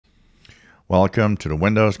Welcome to the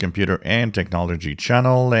Windows Computer and Technology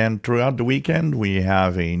channel, and throughout the weekend we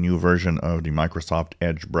have a new version of the Microsoft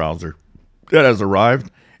Edge browser that has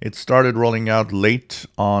arrived. It started rolling out late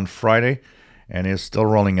on Friday and is still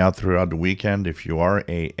rolling out throughout the weekend if you are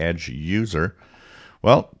a Edge user.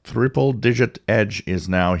 Well, triple digit Edge is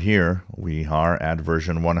now here. We are at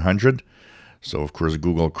version 100. So of course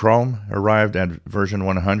Google Chrome arrived at version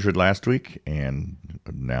 100 last week, and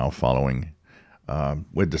now following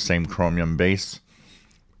with the same Chromium base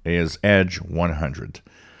is Edge 100.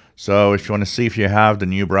 So if you want to see if you have the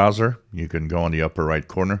new browser, you can go on the upper right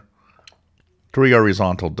corner, 3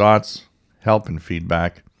 horizontal dots, help and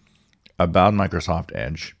feedback, about Microsoft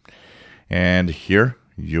Edge, and here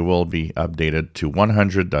you will be updated to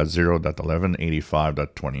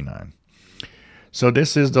 100.0.1185.29. So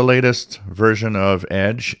this is the latest version of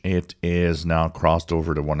Edge. It is now crossed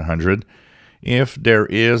over to 100. If there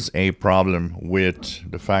is a problem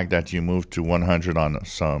with the fact that you moved to 100 on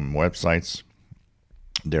some websites,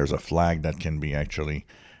 there's a flag that can be actually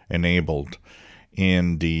enabled.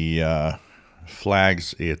 In the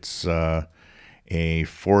flags, it's a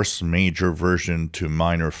force major version to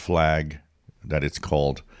minor flag that it's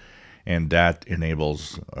called, and that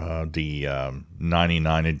enables the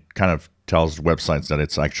 99. It kind of tells websites that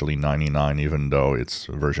it's actually 99 even though it's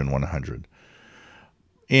version 100.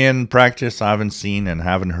 In practice, I haven't seen and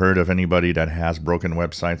haven't heard of anybody that has broken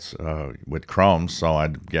websites with Chrome, so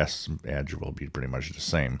I'd guess Edge will be pretty much the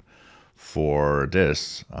same for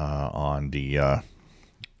this on the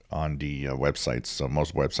websites. So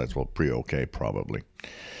most websites will be okay probably.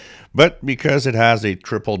 But because it has a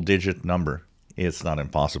triple digit number, it's not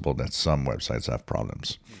impossible that some websites have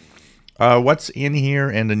problems. What's in here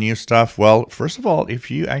and the new stuff? Well, first of all, if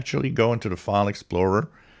you actually go into the File Explorer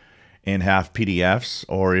and have PDFs,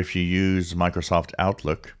 or if you use Microsoft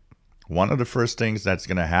Outlook, one of the first things that's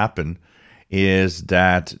going to happen is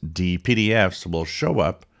that the PDFs will show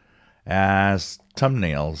up as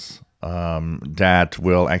thumbnails that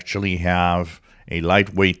will actually have a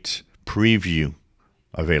lightweight preview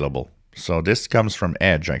available. So this comes from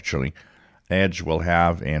Edge, actually. Edge will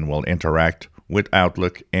have and will interact with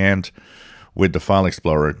Outlook and with the File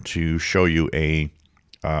Explorer to show you a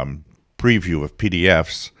preview of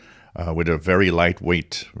PDFs with a very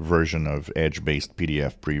lightweight version of Edge-based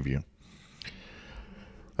PDF preview.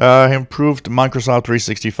 Improved Microsoft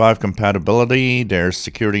 365 compatibility. There's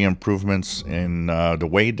security improvements in the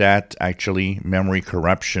way that actually memory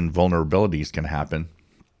corruption vulnerabilities can happen.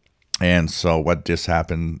 And so what this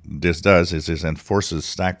does is it enforces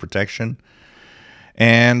stack protection.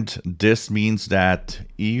 And this means that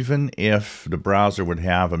even if the browser would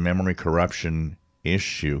have a memory corruption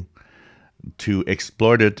issue, to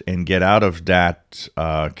exploit it and get out of that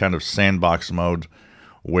kind of sandbox mode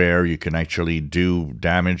where you can actually do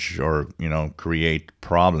damage or create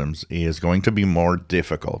problems is going to be more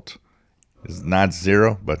difficult. It's not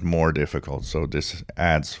zero, but more difficult. So this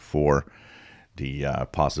adds for the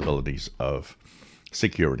possibilities of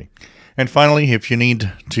security. And finally, if you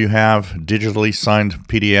need to have digitally signed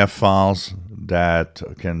PDF files that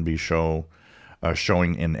can be showing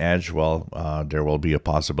in Edge, well, there will be a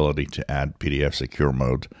possibility to add PDF secure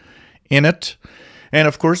mode in it. And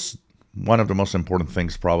of course, one of the most important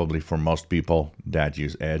things probably for most people that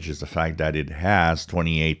use Edge is the fact that it has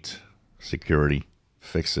 28 security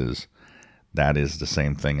fixes. That is the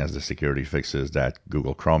same thing as the security fixes that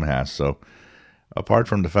Google Chrome has. So apart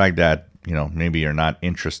from the fact that, maybe you're not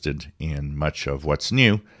interested in much of what's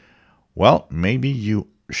new, well, maybe you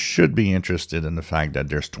should be interested in the fact that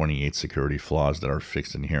there's 28 security flaws that are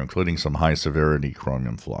fixed in here, including some high severity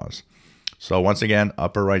Chromium flaws. So once again,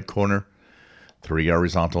 upper right corner, 3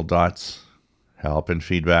 horizontal dots, help and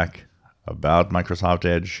feedback, about Microsoft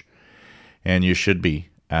Edge, and you should be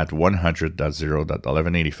at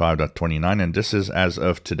 100.0.1185.29, and this is as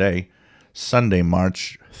of today, Sunday,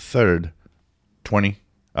 March 3rd,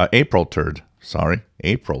 April 3rd,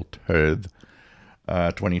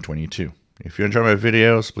 2022. If you enjoy my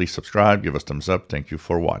videos, please subscribe, give us a thumbs up. Thank you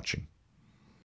for watching.